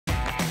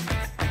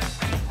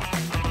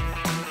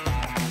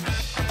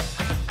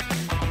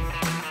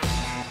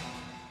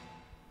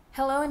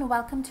Hello and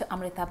welcome to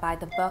Amrita by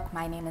the Book.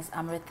 My name is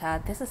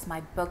Amrita. This is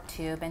my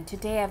booktube, and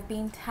today I've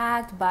been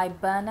tagged by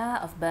Berna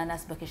of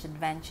Berna's Bookish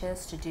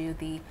Adventures to do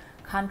the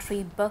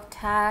country book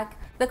tag.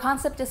 The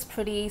concept is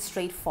pretty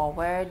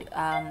straightforward.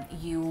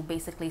 You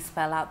basically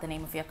spell out the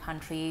name of your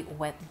country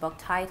with book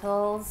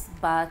titles,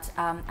 but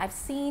I've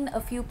seen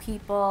a few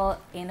people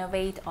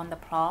innovate on the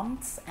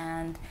prompts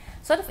and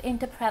sort of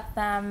interpret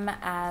them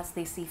as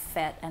they see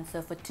fit. And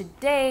so for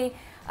today,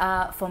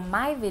 for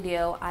my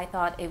video, I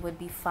thought it would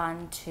be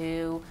fun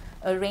to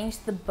arrange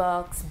the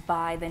books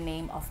by the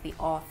name of the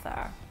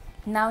author.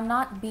 Now,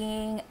 not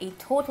being a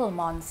total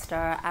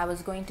monster, I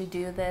was going to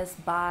do this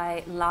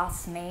by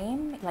last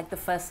name, like the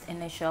first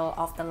initial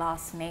of the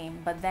last name.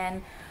 But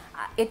then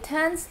it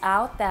turns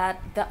out that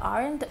there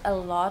aren't a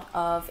lot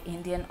of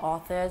Indian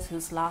authors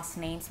whose last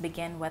names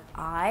begin with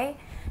I,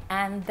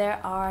 and there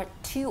are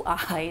two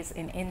I's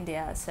in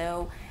India.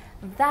 So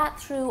that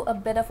threw a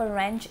bit of a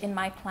wrench in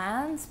my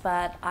plans,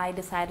 but I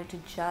decided to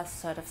just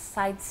sort of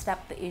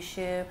sidestep the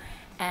issue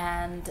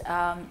and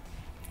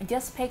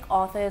just pick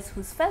authors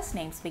whose first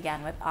names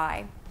began with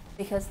I,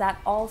 because that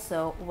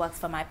also works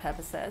for my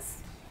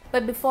purposes.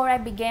 But before I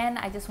begin,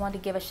 I just want to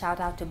give a shout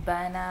out to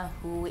Berna,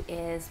 who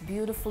is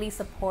beautifully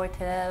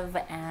supportive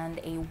and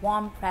a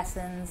warm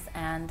presence,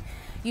 and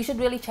you should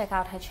really check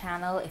out her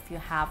channel if you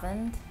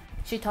haven't.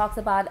 She talks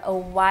about a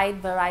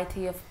wide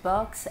variety of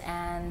books,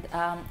 and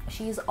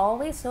she's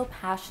always so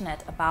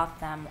passionate about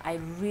them. I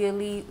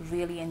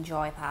really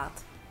enjoy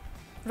that.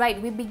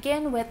 Right, we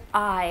begin with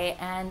I,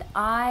 and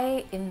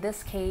I in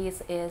this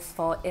case is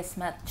for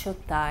Ismat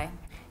Chughtai.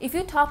 If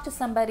you talk to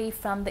somebody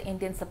from the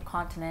Indian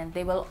subcontinent,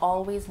 they will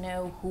always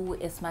know who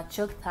Ismat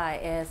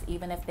Chughtai is,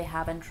 even if they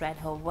haven't read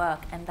her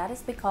work. And that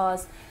is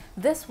because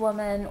this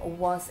woman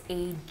was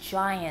a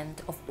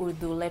giant of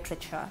Urdu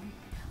literature.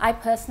 I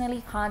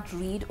personally can't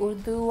read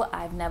Urdu.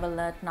 I've never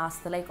learned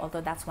Nastaliq, although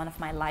that's one of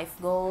my life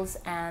goals,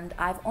 and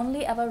I've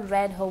only ever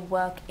read her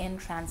work in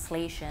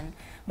translation.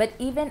 But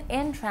even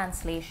in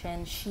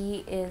translation,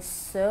 she is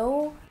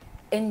so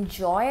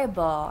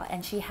enjoyable,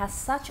 and she has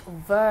such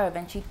verve,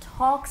 and she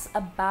talks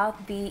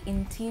about the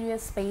interior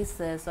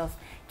spaces of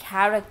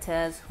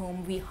characters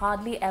whom we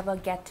hardly ever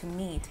get to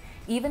meet.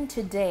 Even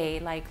today,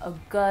 like a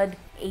good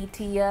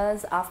 80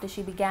 years after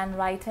she began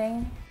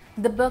writing.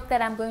 The book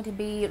that I'm going to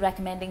be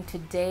recommending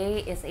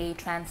today is a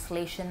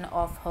translation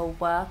of her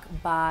work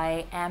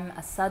by M.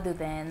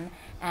 Asaduddin,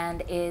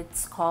 and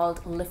it's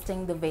called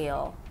Lifting the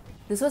Veil.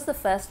 This was the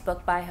first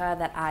book by her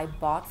that I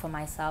bought for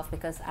myself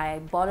because I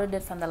borrowed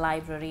it from the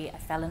library, I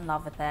fell in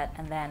love with it,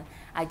 and then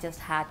I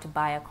just had to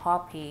buy a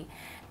copy.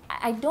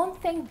 I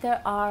don't think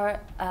there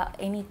are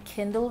any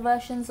Kindle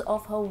versions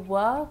of her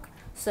work,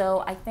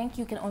 so I think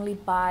you can only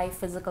buy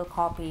physical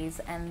copies,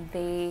 and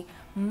they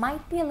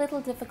might be a little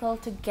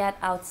difficult to get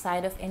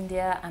outside of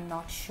India. I'm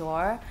not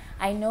sure.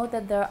 I know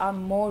that there are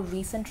more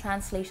recent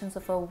translations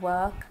of her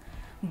work,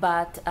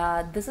 but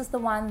this is the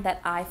one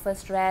that I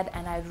first read,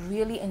 and I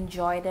really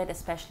enjoyed it,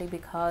 especially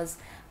because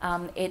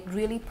it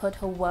really put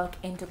her work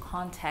into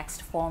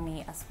context for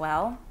me as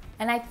well.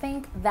 And I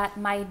think that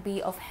might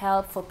be of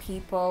help for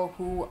people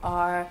who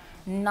are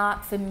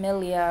not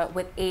familiar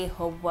with A,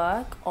 her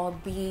work, or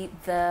B,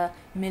 the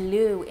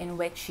milieu in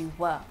which she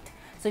worked.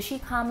 So she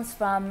comes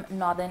from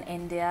northern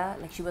India,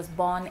 like she was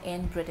born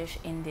in British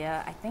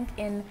India, I think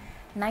in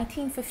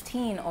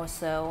 1915 or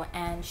so,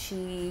 and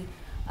she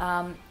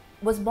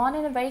was born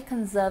in a very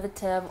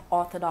conservative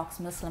Orthodox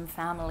Muslim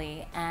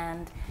family,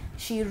 and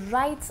she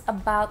writes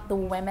about the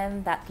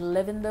women that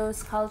live in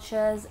those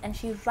cultures, and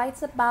she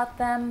writes about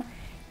them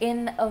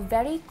in a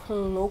very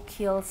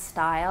colloquial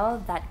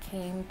style that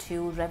came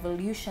to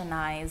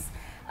revolutionize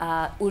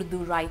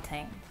Urdu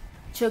writing.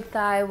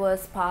 Chughtai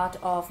was part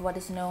of what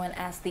is known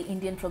as the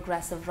Indian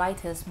Progressive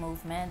Writers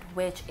Movement,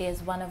 which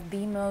is one of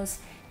the most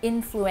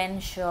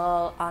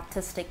influential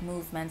artistic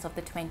movements of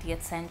the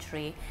 20th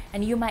century.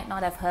 And you might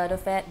not have heard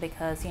of it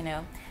because, you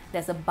know,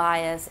 there's a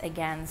bias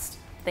against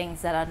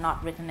things that are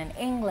not written in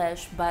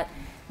English, but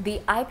the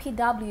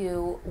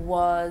IPW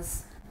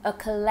was a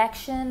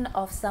collection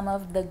of some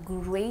of the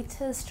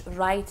greatest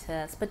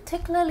writers,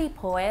 particularly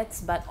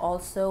poets, but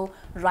also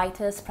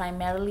writers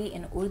primarily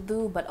in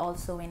Urdu, but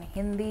also in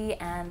Hindi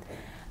and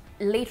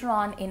later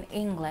on in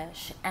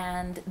English.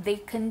 And they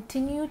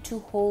continue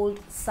to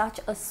hold such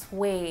a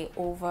sway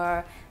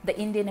over the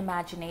Indian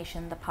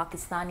imagination, the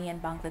Pakistani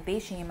and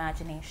Bangladeshi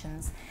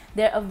imaginations.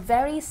 They're a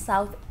very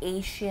South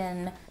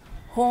Asian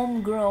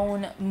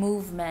homegrown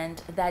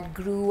movement that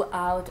grew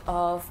out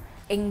of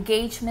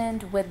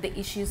engagement with the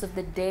issues of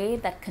the day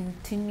that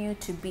continue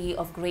to be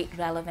of great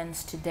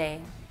relevance today.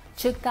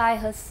 Chughtai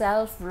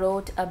herself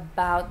wrote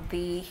about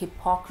the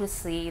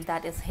hypocrisy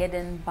that is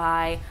hidden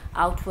by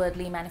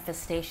outwardly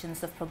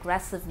manifestations of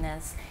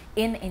progressiveness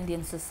in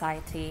Indian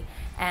society,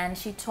 and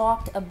she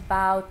talked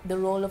about the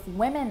role of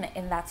women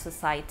in that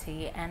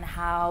society and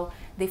how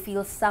they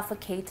feel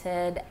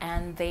suffocated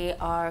and they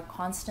are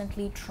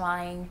constantly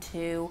trying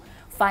to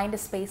find a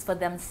space for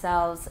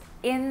themselves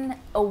in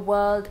a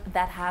world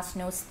that has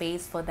no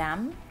space for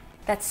them,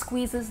 that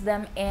squeezes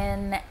them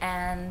in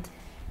and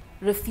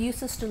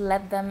refuses to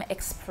let them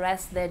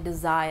express their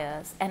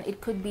desires. And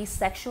it could be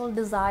sexual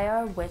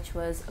desire, which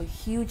was a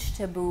huge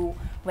taboo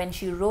when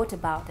she wrote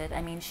about it.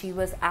 I mean, she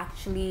was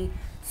actually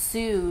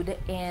sued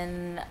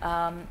in,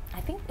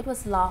 I think it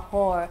was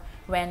Lahore,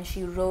 when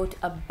she wrote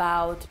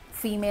about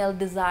female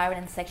desire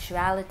and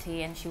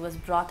sexuality, and she was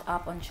brought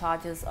up on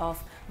charges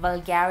of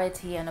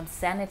vulgarity and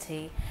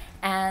obscenity.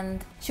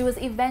 And she was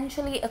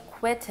eventually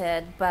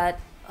acquitted, but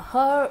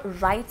her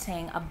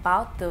writing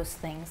about those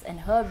things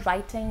and her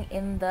writing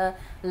in the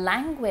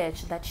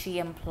language that she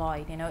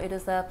employed, it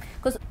is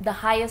because the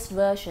highest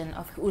version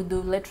of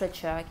Urdu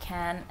literature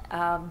can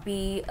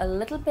be a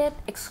little bit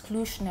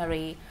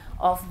exclusionary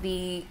of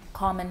the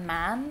common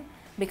man,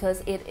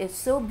 because it is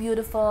so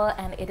beautiful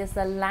and it is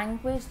a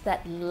language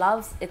that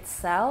loves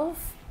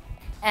itself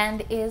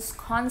and is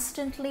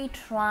constantly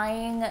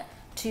trying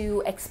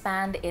to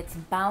expand its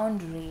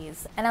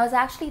boundaries. And I was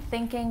actually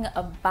thinking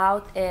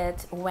about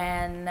it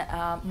when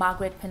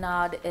Margaret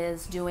Pinard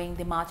is doing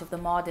the March of the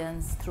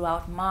Moderns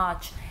throughout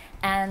March,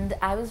 and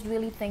I was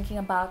really thinking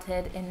about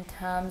it in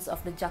terms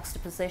of the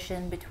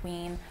juxtaposition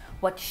between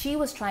what she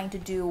was trying to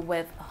do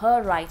with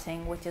her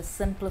writing, which is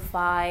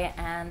simplify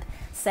and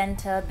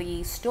center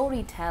the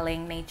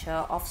storytelling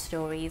nature of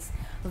stories,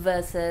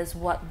 versus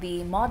what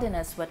the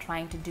modernists were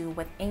trying to do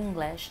with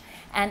English.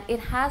 And it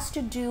has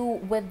to do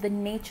with the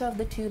nature of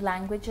the two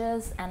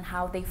languages and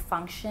how they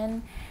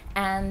function.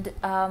 And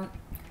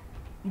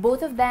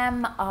both of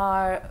them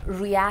are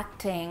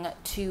reacting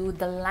to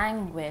the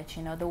language,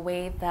 the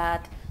way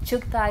that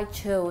Chughtai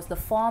chose, the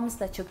forms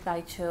that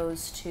Chughtai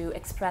chose to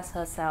express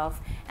herself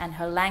and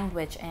her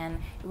language.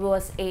 And it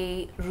was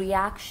a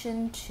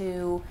reaction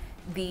to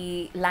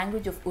the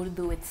language of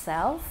Urdu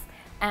itself.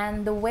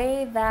 And the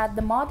way that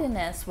the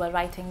modernists were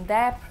writing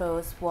their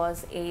prose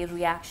was a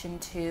reaction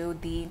to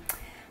the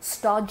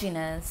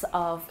stodginess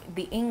of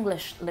the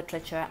English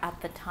literature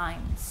at the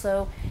time.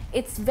 So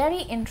it's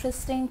very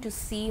interesting to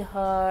see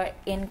her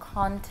in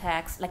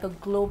context, like a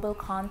global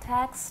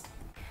context.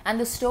 And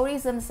the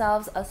stories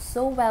themselves are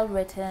so well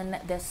written,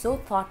 they're so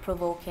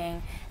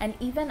thought-provoking, and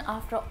even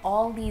after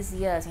all these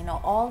years,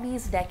 all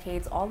these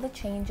decades, all the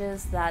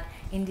changes that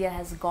India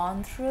has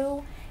gone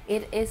through,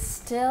 it is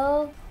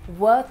still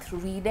worth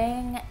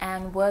reading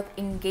and worth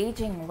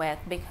engaging with,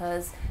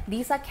 because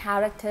these are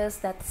characters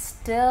that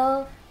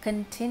still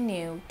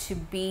continue to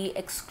be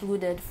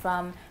excluded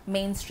from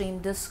mainstream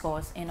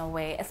discourse in a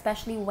way,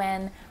 especially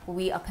when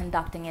we are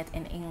conducting it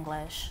in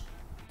English.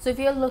 So if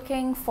you're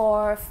looking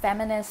for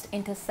feminist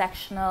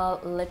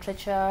intersectional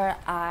literature,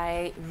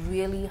 I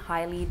really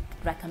highly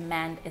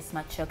recommend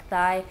Ismat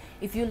Chughtai.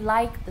 If you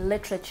like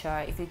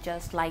literature, if you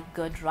just like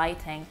good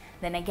writing,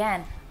 then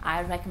again,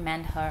 I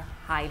recommend her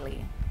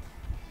highly.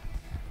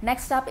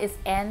 Next up is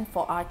N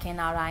for R.K.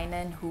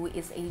 Narayan, who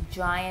is a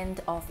giant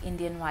of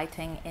Indian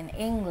writing in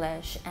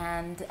English.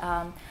 And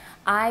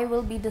I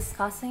will be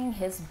discussing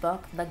his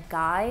book, The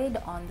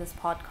Guide, on this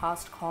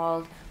podcast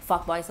called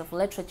Fuckboys of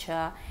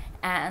Literature.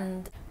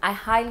 And I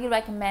highly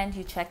recommend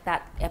you check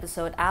that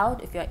episode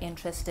out if you're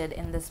interested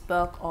in this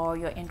book or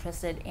you're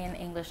interested in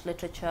English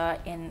literature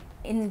in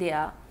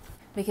India.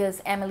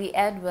 Because Emily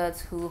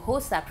Edwards, who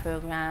hosts that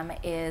program,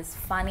 is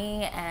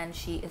funny and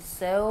she is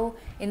so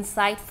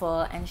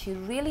insightful, and she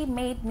really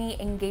made me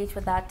engage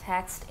with that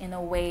text in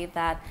a way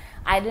that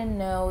I didn't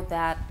know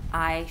that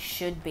I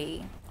should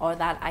be or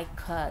that I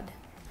could.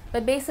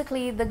 But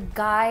basically, The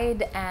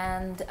Guide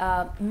and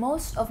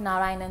most of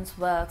Narayan's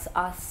works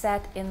are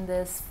set in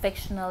this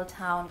fictional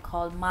town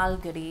called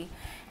Malgudi,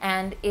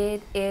 and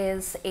it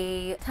is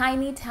a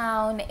tiny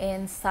town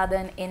in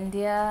southern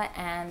India,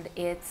 and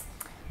it's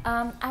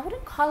I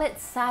wouldn't call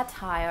it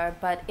satire,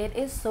 but it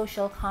is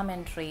social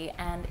commentary,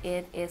 and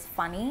it is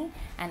funny,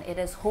 and it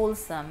is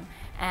wholesome,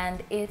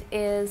 and it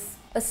is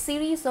a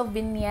series of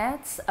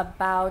vignettes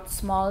about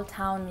small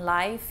town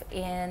life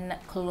in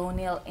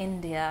colonial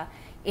India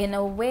in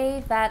a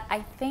way that I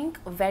think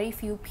very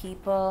few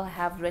people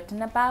have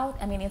written about.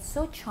 I mean, it's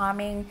so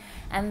charming,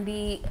 and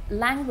the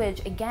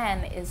language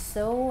again is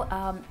so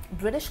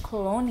British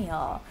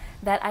colonial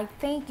that I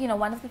think,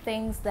 one of the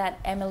things that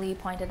Emily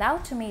pointed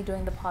out to me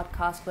during the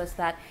podcast was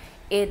that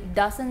it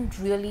doesn't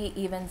really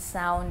even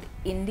sound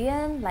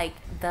Indian. Like,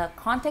 the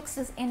context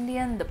is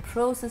Indian, the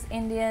prose is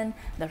Indian,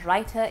 the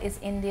writer is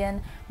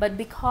Indian, but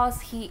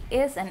because he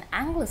is an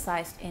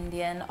anglicized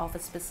Indian of a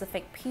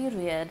specific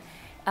period,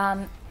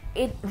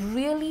 it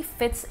really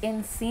fits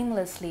in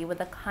seamlessly with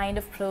the kind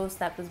of prose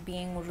that was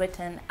being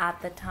written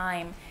at the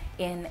time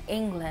in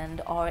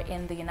England or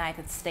in the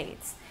United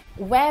States,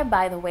 where,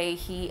 by the way,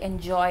 he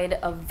enjoyed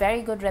a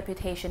very good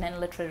reputation in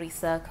literary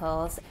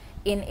circles.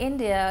 In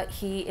India,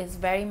 he is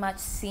very much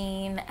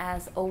seen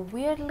as a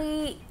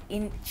weirdly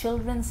in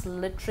children's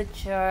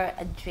literature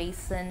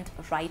adjacent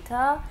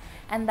writer,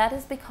 and that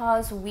is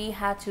because we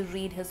had to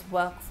read his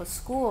work for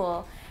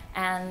school,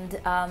 and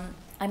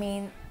I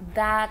mean,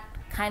 that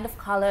kind of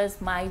colors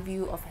my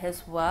view of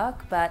his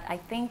work. But I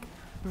think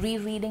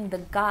rereading The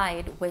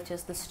Guide, which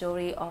is the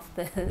story of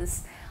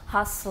this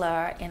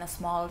hustler in a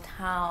small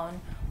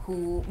town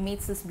who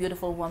meets this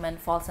beautiful woman,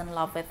 falls in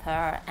love with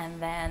her,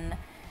 and then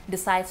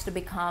decides to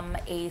become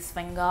a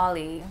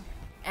Svengali,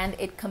 and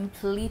it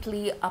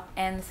completely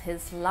upends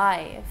his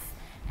life.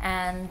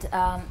 And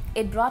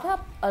it brought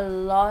up a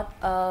lot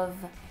of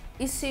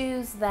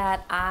issues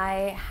that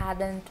I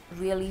hadn't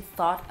really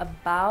thought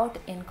about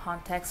in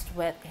context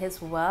with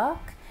his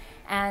work,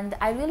 and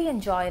I really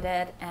enjoyed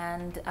it.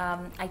 And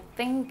I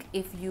think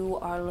if you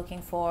are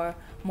looking for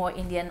more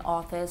Indian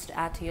authors to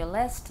add to your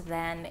list,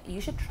 then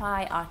you should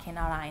try R.K.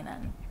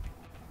 Narayan.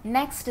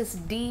 Next is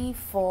D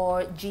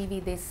for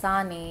G.V.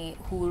 Desani,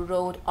 who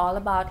wrote All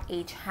About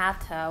H.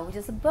 Hatter, which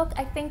is a book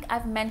I think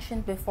I've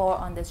mentioned before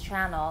on this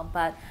channel,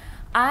 but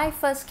I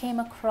first came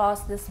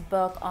across this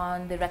book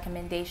on the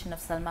recommendation of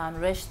Salman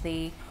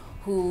Rushdie,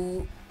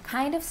 who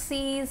kind of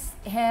sees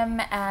him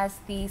as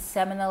the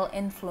seminal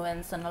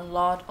influence on a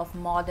lot of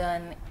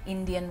modern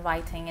Indian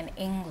writing in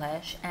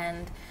English.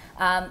 And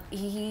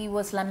he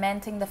was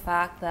lamenting the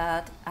fact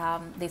that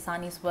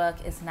Desani's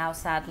work is now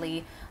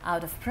sadly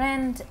out of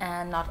print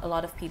and not a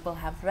lot of people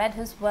have read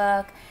his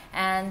work.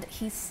 And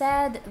he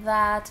said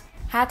that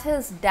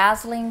Hatter's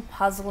dazzling,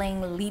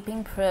 puzzling,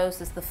 leaping prose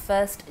is the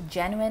first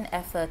genuine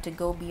effort to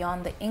go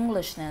beyond the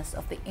Englishness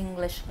of the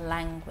English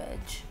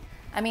language.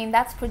 I mean,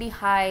 that's pretty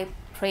high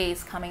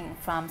praise coming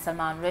from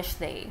Salman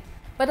Rushdie.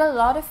 But a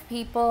lot of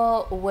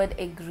people would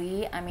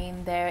agree. I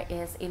mean, there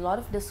is a lot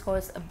of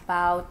discourse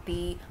about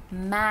the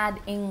mad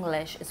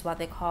English, is what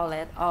they call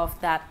it, of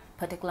that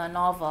particular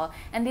novel.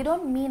 And they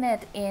don't mean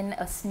it in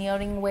a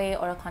sneering way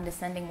or a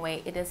condescending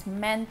way. It is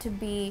meant to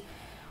be,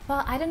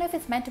 well, I don't know if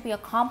it's meant to be a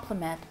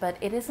compliment, but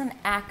it is an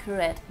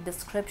accurate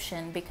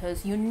description,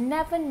 because you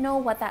never know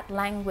what that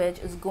language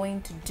is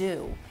going to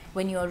do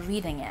when you're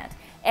reading it.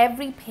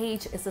 Every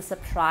page is a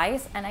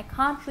surprise, and I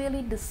can't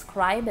really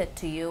describe it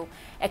to you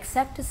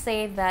except to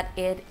say that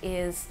it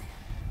is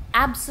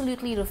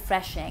absolutely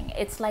refreshing.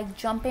 It's like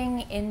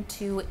jumping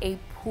into a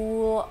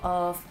pool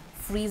of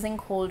freezing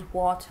cold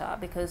water,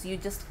 because you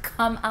just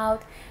come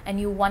out and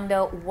you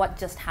wonder what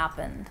just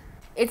happened.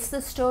 It's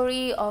the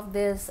story of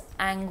this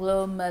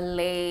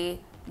Anglo-Malay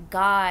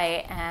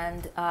guy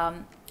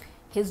and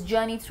his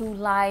journey through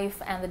life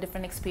and the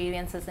different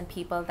experiences and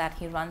people that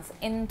he runs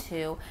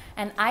into.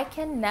 And I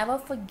can never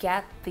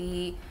forget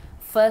the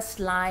first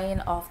line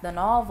of the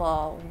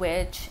novel,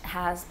 which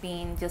has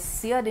been just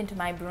seared into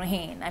my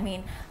brain. I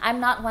mean, I'm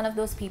not one of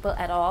those people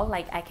at all.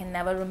 Like, I can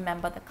never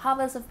remember the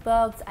covers of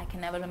books. I can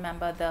never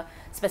remember the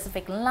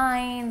specific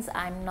lines.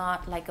 I'm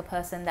not like a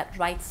person that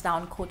writes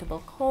down quotable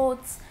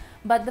quotes.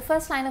 But the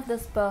first line of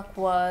this book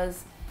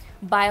was,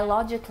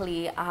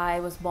 biologically, I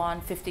was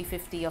born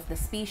 50-50 of the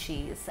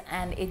species,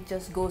 and it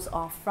just goes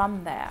off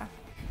from there.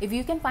 If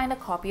you can find a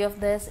copy of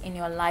this in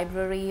your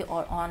library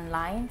or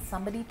online,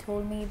 somebody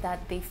told me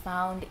that they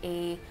found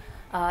a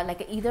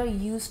like either a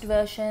used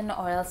version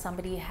or else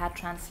somebody had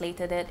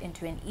translated it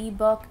into an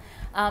ebook.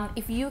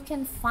 If you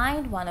can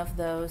find one of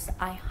those,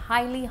 I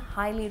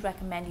highly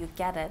recommend you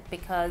get it,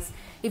 because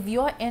if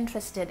you're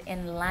interested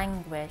in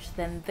language,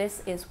 then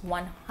this is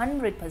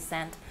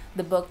 100%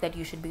 the book that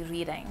you should be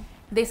reading.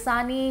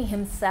 Desani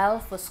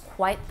himself was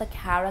quite the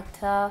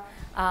character.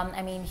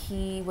 I mean,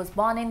 he was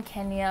born in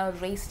Kenya,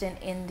 raised in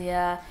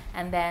India,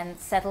 and then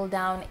settled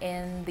down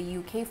in the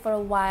UK for a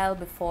while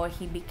before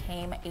he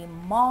became a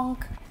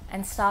monk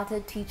and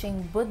started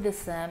teaching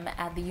Buddhism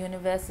at the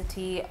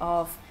University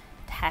of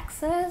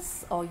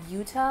Texas or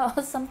Utah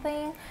or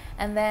something.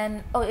 And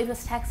then, oh, it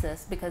was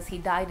Texas, because he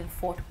died in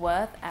Fort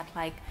Worth at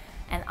like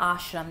an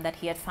ashram that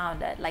he had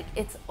founded. Like,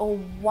 it's a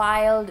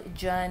wild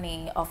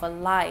journey of a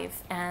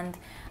life, and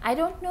I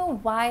don't know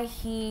why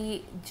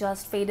he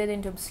just faded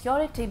into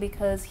obscurity,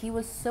 because he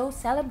was so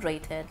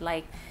celebrated.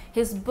 Like,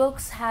 his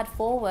books had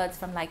forewords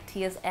from like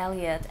T.S.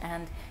 Eliot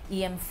and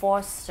E.M.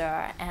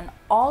 Forster, and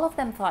all of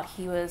them thought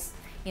he was,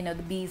 you know,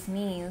 the bee's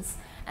knees.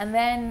 And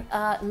then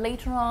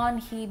later on,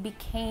 he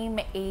became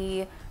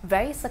a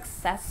very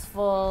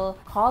successful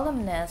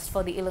columnist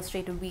for the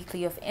Illustrated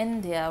Weekly of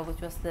India,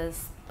 which was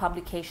this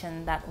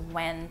publication that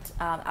went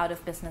out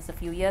of business a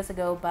few years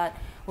ago, but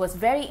was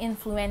very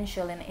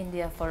influential in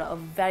India for a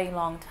very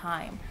long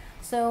time.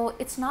 So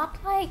it's not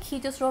like he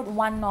just wrote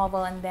one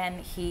novel and then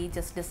he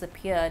just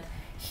disappeared.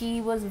 He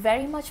was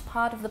very much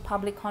part of the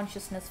public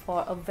consciousness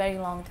for a very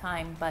long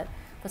time, but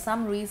for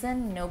some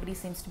reason, nobody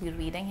seems to be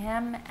reading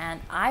him,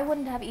 and I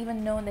wouldn't have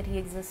even known that he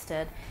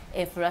existed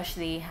if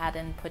Rushdie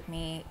hadn't put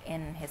me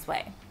in his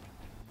way.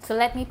 So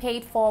let me pay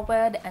it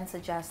forward and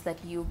suggest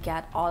that you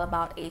get All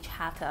About H.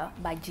 Hatter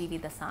by G.V.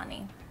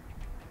 Desani.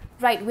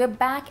 Right, we're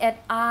back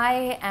at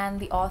I, and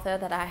the author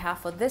that I have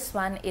for this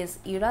one is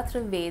Ira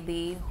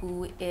Trivedi,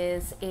 who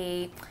is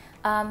a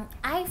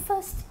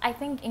I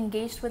think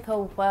engaged with her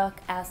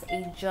work as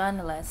a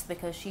journalist,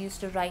 because she used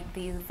to write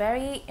these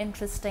very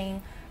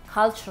interesting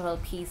cultural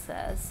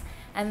pieces.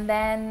 And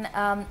then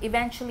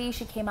eventually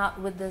she came out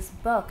with this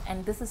book,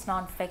 and this is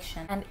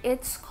nonfiction, and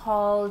it's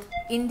called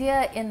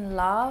India in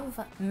Love,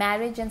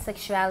 Marriage and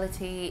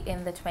Sexuality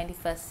in the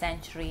 21st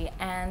Century.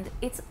 And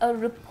it's a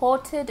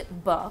reported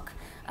book.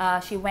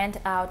 She went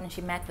out and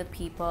she met with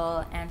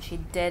people and she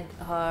did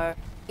her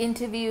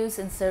interviews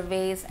and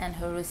surveys and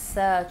her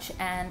research,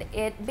 and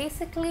it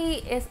basically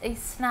is a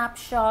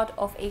snapshot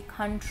of a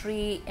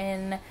country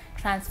in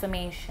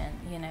transformation.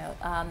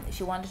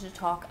 She wanted to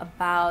talk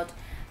about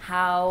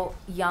how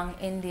young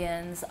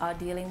Indians are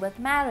dealing with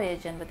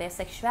marriage and with their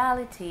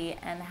sexuality,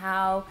 and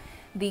how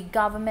the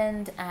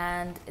government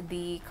and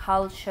the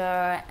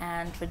culture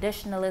and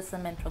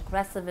traditionalism and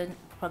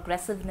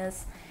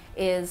progressiveness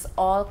is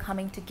all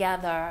coming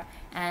together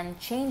and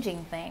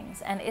changing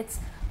things. And it's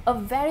a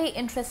very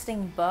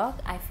interesting book.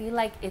 I feel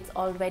like it's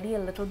already a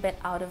little bit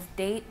out of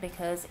date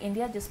because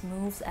India just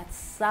moves at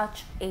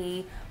such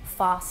a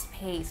fast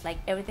pace. Like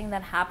everything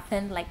that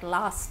happened like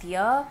last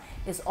year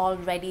is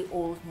already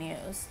old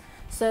news.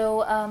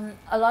 So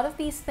a lot of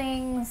these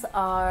things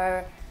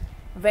are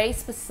very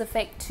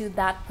specific to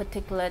that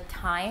particular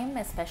time,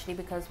 especially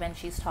because when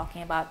she's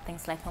talking about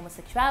things like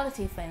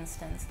homosexuality, for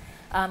instance,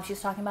 she's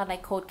talking about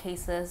like court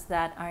cases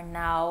that are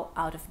now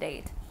out of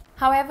date.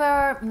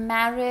 However,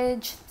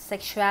 marriage,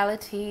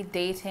 sexuality,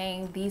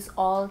 dating, these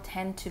all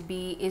tend to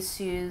be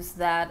issues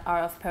that are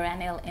of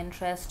perennial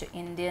interest to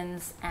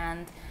Indians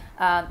and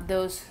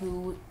those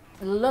who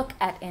look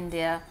at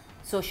India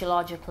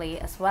sociologically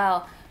as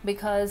well.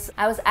 Because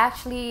I was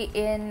actually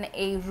in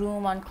a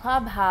room on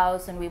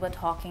Clubhouse and we were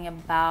talking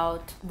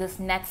about this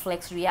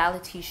Netflix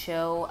reality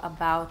show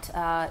about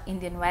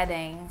Indian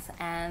weddings,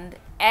 and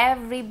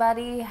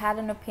everybody had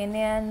an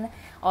opinion.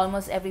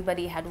 Almost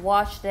everybody had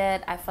watched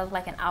it. I felt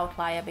like an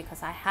outlier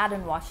because I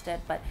hadn't watched it,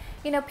 but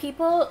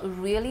people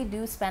really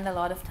do spend a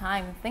lot of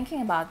time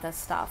thinking about this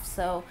stuff.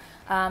 So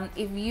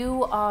if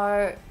you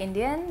are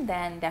Indian,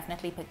 then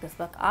definitely pick this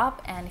book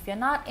up, and if you're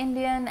not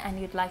Indian and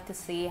you'd like to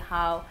see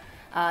how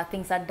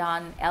things are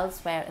done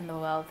elsewhere in the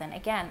world, then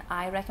again,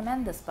 I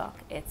recommend this book.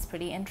 It's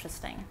pretty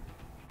interesting.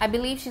 I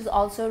believe she's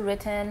also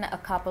written a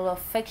couple of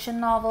fiction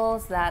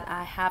novels that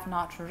I have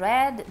not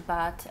read,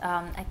 but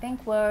I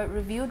think were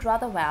reviewed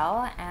rather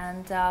well.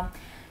 And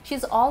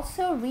she's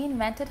also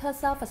reinvented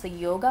herself as a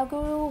yoga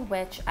guru,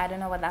 which I don't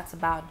know what that's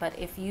about, but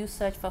if you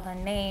search for her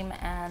name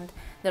and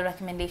the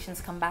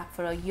recommendations come back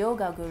for a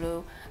yoga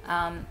guru,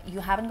 you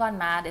haven't gone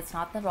mad. It's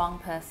not the wrong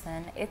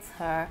person, it's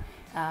her.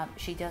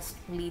 She just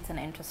leads an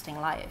interesting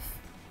life.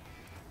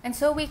 And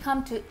so we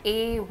come to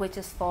A, which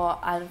is for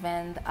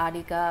Arvind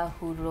Adiga,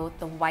 who wrote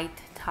The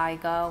White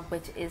Tiger,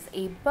 which is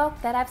a book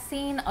that I've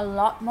seen a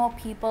lot more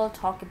people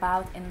talk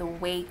about in the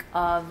wake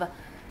of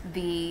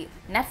the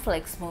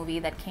Netflix movie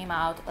that came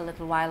out a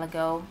little while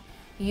ago.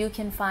 You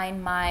can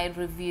find my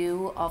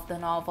review of the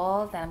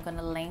novel that I'm going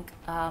to link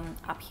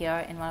up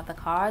here in one of the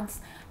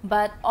cards.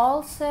 But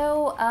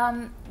also,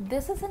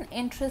 this is an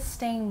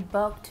interesting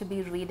book to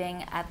be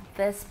reading at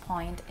this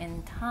point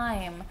in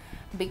time,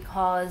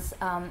 because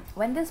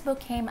when this book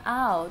came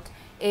out,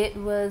 it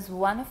was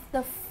one of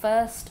the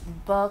first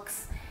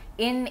books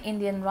in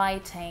Indian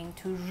writing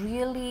to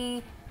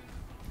really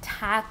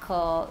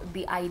tackle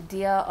the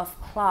idea of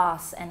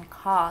class and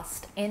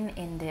caste in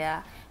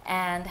India,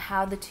 and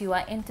how the two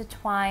are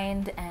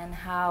intertwined and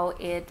how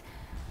it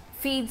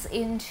feeds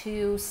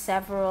into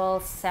several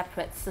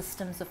separate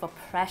systems of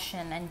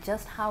oppression and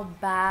just how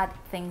bad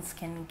things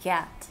can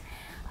get.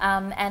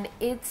 And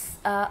it's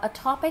a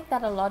topic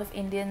that a lot of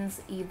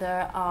Indians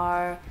either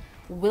are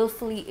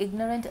willfully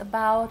ignorant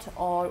about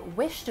or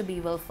wish to be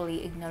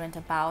willfully ignorant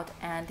about,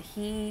 and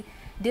he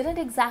didn't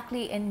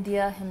exactly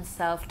endear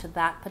himself to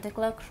that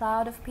particular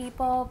crowd of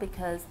people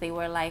because they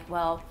were like,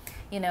 well,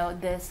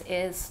 this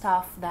is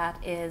stuff that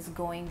is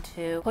going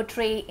to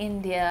portray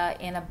India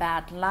in a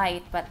bad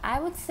light. But I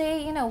would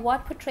say,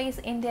 what portrays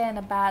India in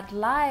a bad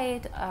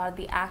light are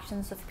the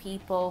actions of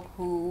people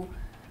who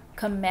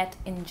commit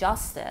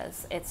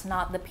injustice. It's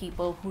not the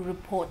people who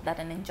report that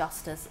an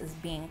injustice is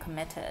being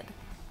committed.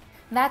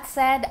 That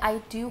said,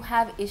 I do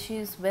have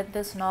issues with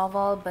this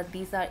novel, but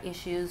these are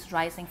issues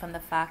rising from the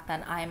fact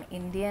that I'm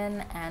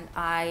Indian and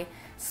I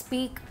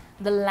speak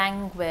the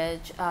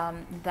language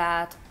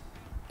that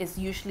is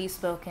usually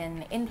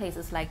spoken in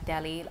places like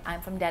Delhi.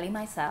 I'm from Delhi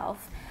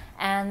myself.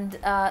 And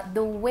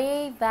the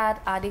way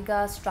that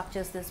Adiga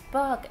structures this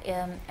book,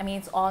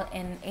 it's all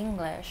in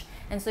English.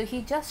 And so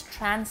he just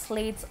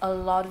translates a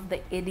lot of the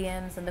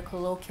idioms and the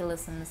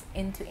colloquialisms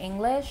into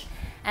English.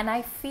 And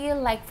I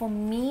feel like for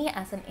me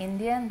as an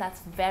Indian,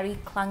 that's very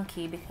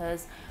clunky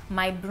because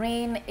my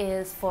brain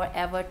is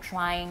forever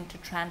trying to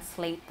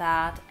translate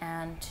that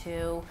and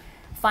to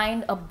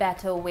find a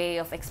better way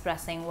of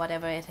expressing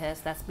whatever it is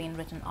that's been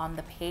written on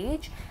the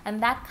page.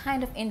 And that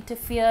kind of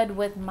interfered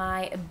with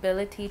my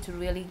ability to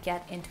really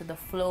get into the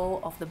flow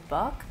of the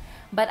book.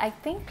 But I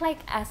think like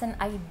as an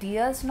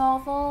ideas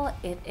novel,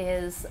 it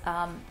is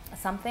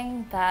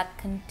something that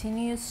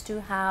continues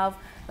to have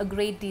a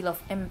great deal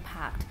of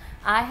impact.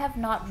 I have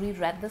not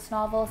reread this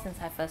novel since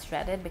I first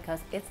read it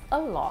because it's a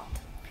lot.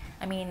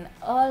 I mean,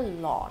 a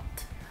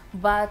lot.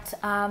 But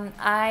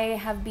I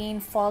have been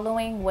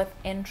following with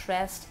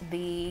interest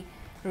the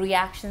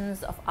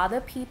reactions of other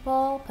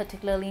people,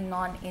 particularly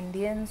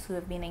non-Indians who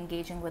have been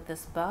engaging with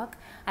this book.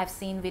 I've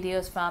seen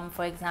videos from,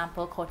 for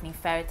example, Courtney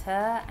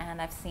Ferriter,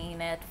 and I've seen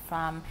it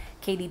from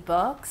Katie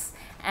Books,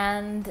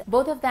 and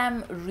both of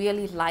them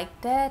really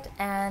liked it.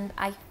 And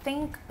I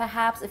think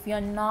perhaps if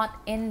you're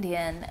not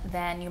Indian,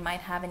 then you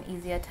might have an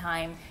easier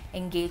time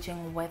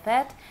engaging with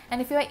it. And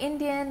if you're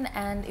Indian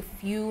and if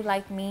you,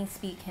 like me,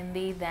 speak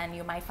Hindi, then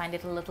you might find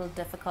it a little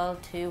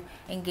difficult to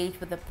engage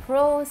with the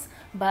prose.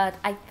 But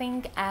I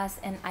think as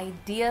an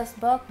ideas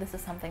book, this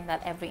is something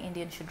that every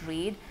Indian should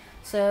read.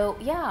 So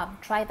yeah,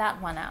 try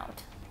that one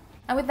out.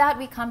 And with that,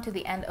 we come to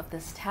the end of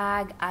this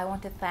tag. I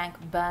want to thank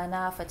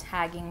Berna for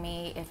tagging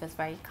me. It was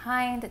very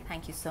kind.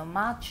 Thank you so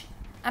much.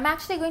 I'm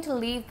actually going to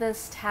leave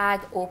this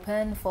tag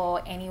open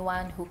for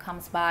anyone who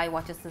comes by,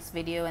 watches this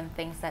video and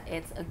thinks that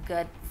it's a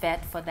good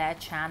fit for their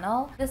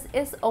channel. This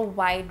is a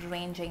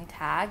wide-ranging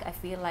tag. I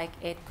feel like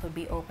it could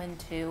be open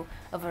to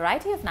a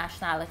variety of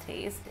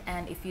nationalities,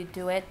 and if you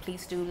do it,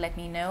 please do let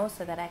me know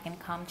so that I can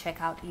come check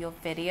out your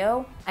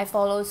video. I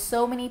follow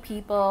so many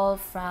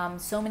people from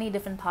so many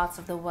different parts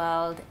of the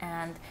world,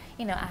 and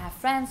you know, I have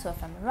friends who are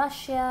from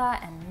Russia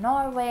and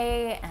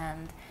Norway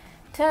and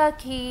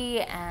Turkey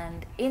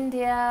and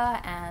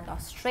India and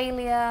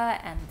Australia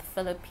and the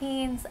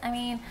Philippines. I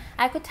mean,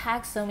 I could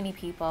tag so many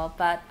people,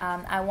 but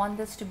I want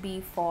this to be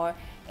for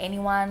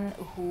anyone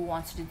who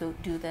wants to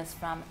do this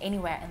from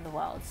anywhere in the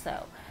world.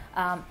 So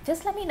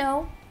just let me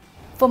know.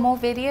 For more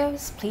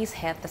videos, please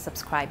hit the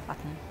subscribe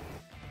button.